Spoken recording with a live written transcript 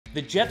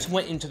The Jets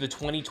went into the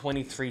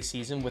 2023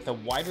 season with a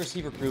wide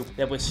receiver group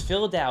that was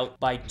filled out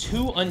by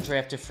 2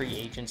 undrafted free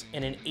agents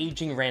and an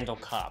aging Randall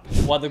Cobb.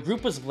 While the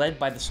group was led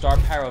by the star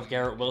power of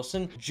Garrett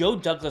Wilson, Joe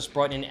Douglas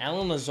brought in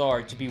Allen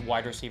Lazard to be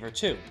wide receiver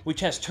 2, which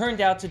has turned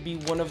out to be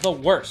one of the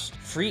worst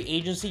free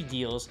agency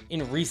deals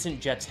in recent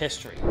Jets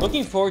history.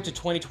 Looking forward to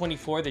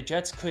 2024, the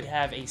Jets could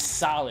have a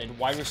solid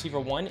wide receiver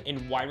 1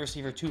 and wide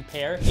receiver 2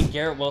 pair in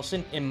Garrett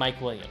Wilson and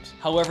Mike Williams.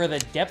 However, the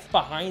depth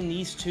behind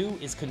these two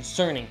is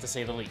concerning to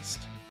say the least.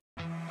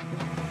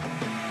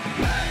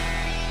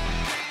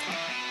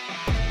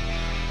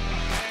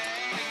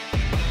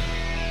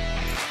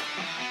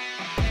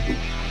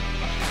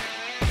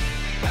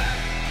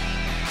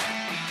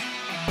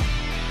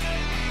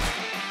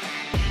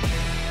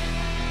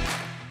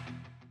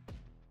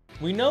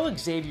 We know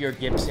Xavier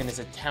Gipson is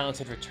a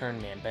talented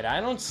return man, but I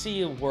don't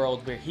see a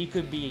world where he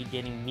could be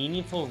getting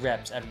meaningful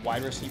reps at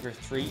wide receiver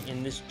 3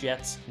 in this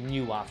Jets'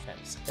 new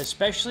offense,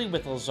 especially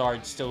with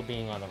Lazard still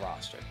being on the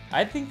roster.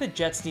 I think the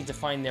Jets need to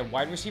find their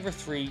wide receiver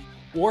 3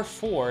 or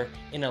 4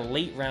 in a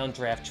late round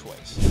draft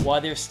choice. While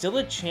there's still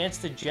a chance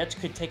the Jets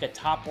could take a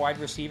top wide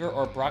receiver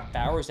or Brock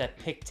Bowers at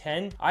pick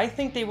 10, I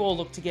think they will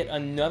look to get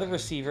another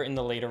receiver in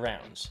the later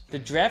rounds. The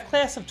draft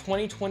class of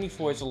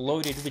 2024 is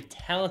loaded with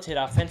talented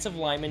offensive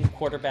linemen,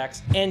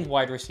 quarterbacks, and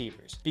wide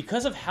receivers.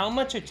 Because of how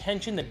much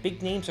attention the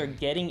big names are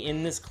getting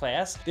in this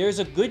class, there is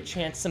a good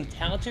chance some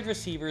talented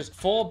receivers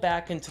fall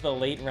back into the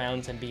late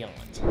rounds and beyond.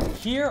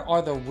 Here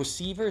are the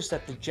receivers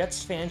that the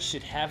Jets fans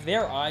should have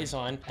their eyes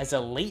on as a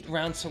late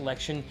round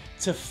selection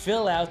to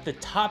fill out the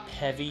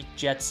top-heavy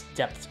Jets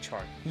depth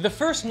chart. The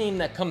first name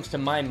that comes to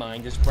my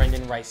mind is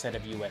Brenden Rice out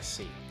of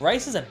USC.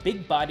 Rice is a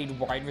big-bodied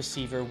wide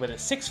receiver with a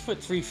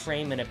 6'3"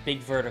 frame and a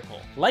big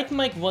vertical. Like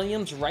Mike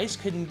Williams, Rice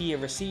couldn't be a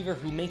receiver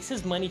who makes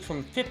his money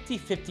from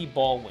 50-50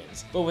 ball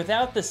wins, but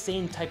without the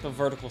same type of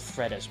vertical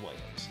threat as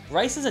Williams.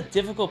 Rice is a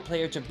difficult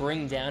player to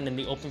bring down in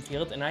the open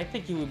field, and I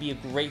think he would be a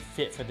great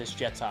fit for this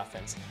Jets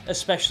offense,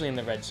 especially in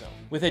the red zone.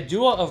 With a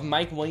duo of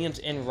Mike Williams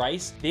and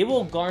Rice, they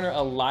will garner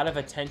a lot of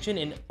attention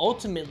and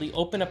ultimately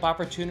open up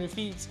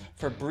opportunities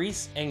for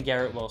Breece and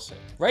Garrett Wilson.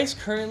 Rice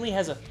currently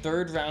has a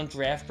 3rd round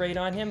draft grade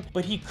on him,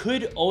 but he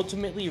could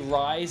ultimately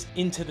rise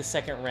into the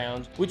 2nd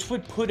round, which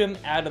would put him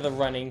out of the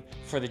running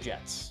for the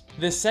Jets.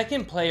 The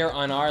second player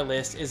on our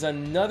list is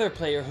another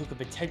player who could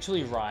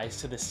potentially rise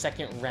to the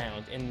 2nd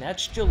round, and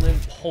that's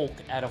Jalynn Polk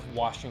out of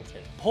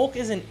Washington. Polk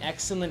is an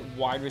excellent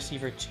wide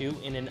receiver 2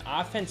 in an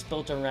offense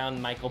built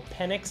around Michael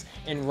Penix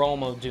and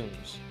Rome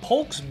Odunze.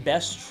 Polk's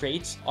best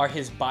traits are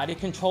his body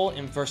control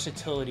and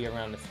versatility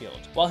around the field.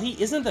 While he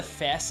isn't the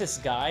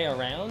fastest guy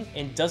around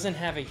and doesn't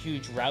have a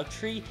huge route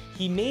tree,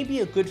 he may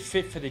be a good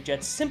fit for the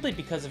Jets simply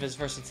because of his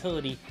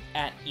versatility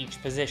at each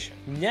position.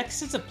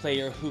 Next is a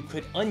player who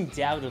could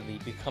undoubtedly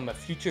become a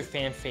future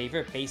fan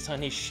favorite based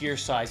on his sheer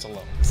size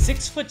alone.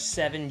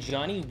 6'7",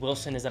 Johnny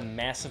Wilson is a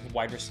massive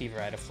wide receiver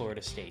out of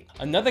Florida State.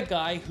 Another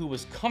guy who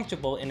was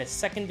comfortable in a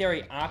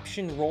secondary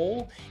option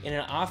role in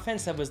an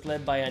offense that was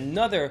led by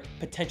another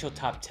potential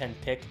top 10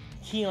 pick,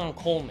 Keon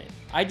Coleman.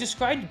 I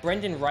described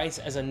Brenden Rice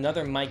as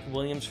another Mike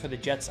Williams for the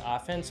Jets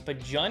offense, but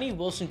Johnny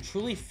Wilson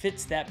truly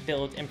fits that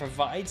build and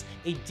provides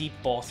a deep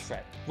ball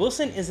threat.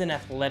 Wilson is an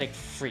athletic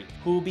freak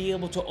who will be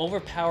able to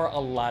overpower a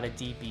lot of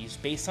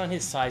DBs based on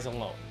his size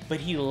alone, but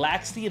he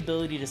lacks the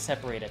ability to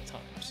separate at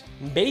times.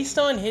 Based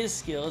on his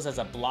skills as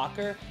a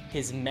blocker,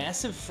 his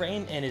massive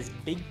frame, and his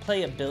big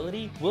play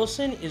ability,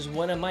 Wilson is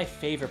one of my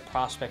favorite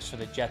prospects for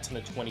the Jets in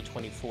the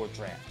 2024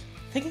 draft.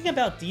 Thinking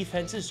about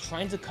defenses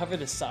trying to cover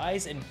the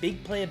size and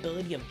big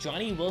playability of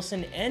Johnny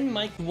Wilson and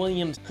Mike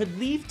Williams could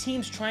leave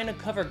teams trying to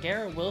cover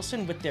Garrett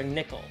Wilson with their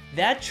nickel.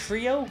 That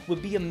trio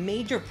would be a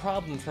major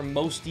problem for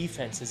most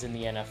defenses in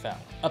the NFL.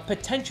 A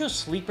potential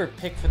sleeper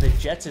pick for the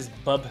Jets is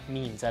Bub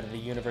Means out of the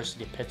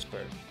University of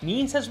Pittsburgh.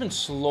 Means has been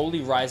slowly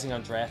rising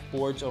on draft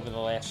boards over the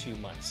last few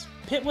months.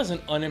 Pitt was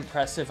an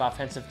unimpressive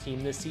offensive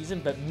team this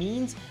season, but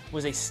Means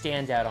was a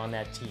standout on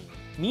that team.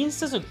 Means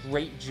does a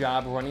great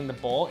job running the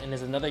ball and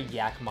is another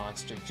yak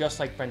monster, just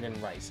like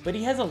Brenden Rice. But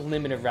he has a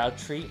limited route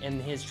tree,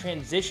 and his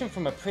transition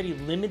from a pretty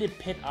limited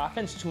Pitt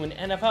offense to an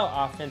NFL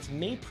offense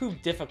may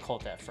prove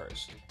difficult at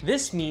first.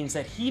 This means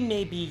that he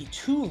may be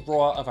too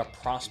raw of a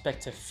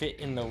prospect to fit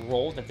in the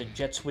role that the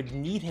Jets would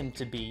need him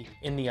to be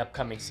in the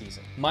upcoming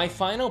season. My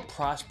final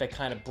prospect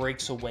kind of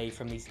breaks away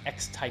from these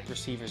X-type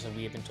receivers that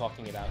we have been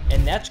talking about,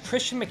 and that's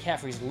Christian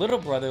McCaffrey's little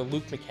brother,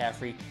 Luk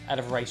McCaffery, out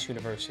of Rice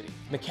University.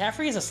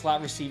 McCaffrey is a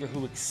slot receiver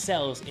who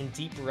excels in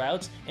deep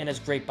routes and has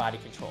great body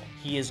control.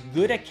 He is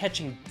good at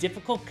catching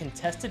difficult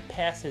contested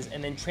passes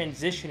and then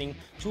transitioning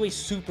to a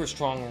super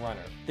strong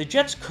runner. The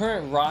Jets'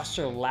 current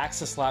roster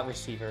lacks a slot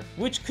receiver,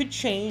 which could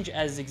change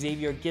as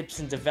Xavier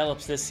Gipson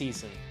develops this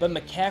season, but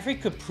McCaffrey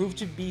could prove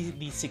to be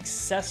the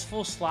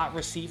successful slot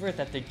receiver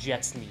that the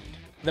Jets need.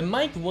 The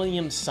Mike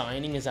Williams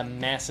signing is a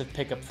massive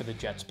pickup for the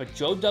Jets, but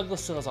Joe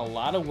Douglas still has a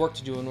lot of work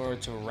to do in order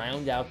to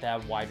round out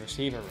that wide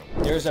receiver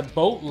room. There's a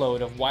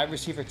boatload of wide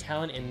receiver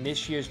talent in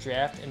this year's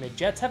draft, and the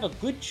Jets have a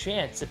good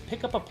chance to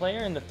pick up a player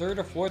in the 3rd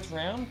or 4th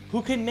round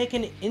who can make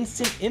an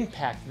instant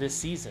impact this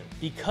season.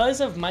 Because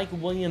of Mike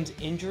Williams'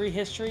 injury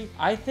history,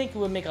 I think it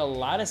would make a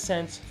lot of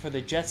sense for the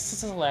Jets to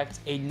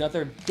select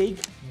another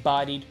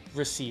big-bodied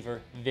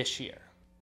receiver this year.